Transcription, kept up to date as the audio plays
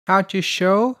how to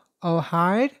show or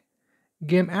hide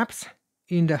game apps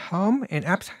in the home and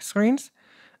apps screens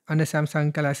on the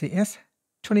Samsung Galaxy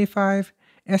S25,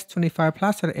 S25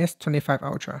 Plus, or S25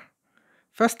 Ultra.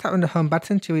 First, tap on the home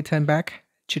button to return back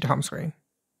to the home screen.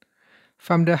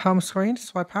 From the home screen,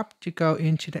 swipe up to go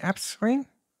into the apps screen.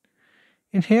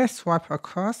 In here, swipe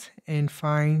across and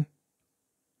find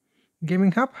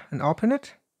Gaming Hub and open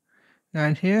it. Now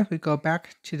in here, we go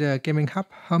back to the Gaming Hub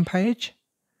homepage.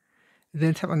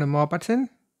 Then tap on the More button.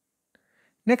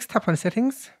 Next, tap on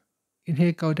Settings. In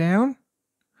here, go down.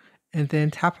 And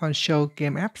then tap on Show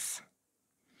Game Apps.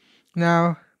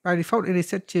 Now, by default, it is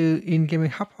set to In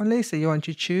Gaming Hub only, so you want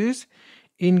to choose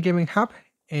In Gaming Hub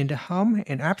and the Home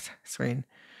and Apps screen.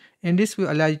 And this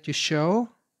will allow you to show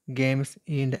games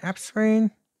in the app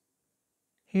screen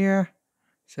here.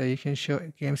 So you can show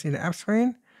games in the app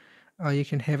screen, or you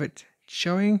can have it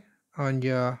showing on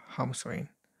your home screen.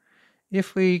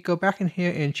 If we go back in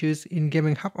here and choose In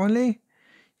Gaming Hub only,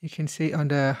 you can see on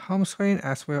the home screen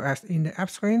as well as in the app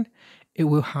screen, it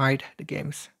will hide the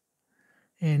games.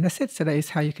 And that's it. So that is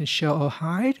how you can show or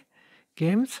hide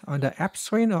games on the app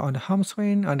screen or on the home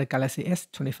screen on the Galaxy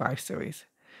S25 series.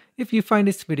 If you find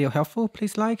this video helpful,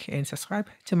 please like and subscribe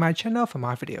to my channel for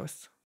more videos.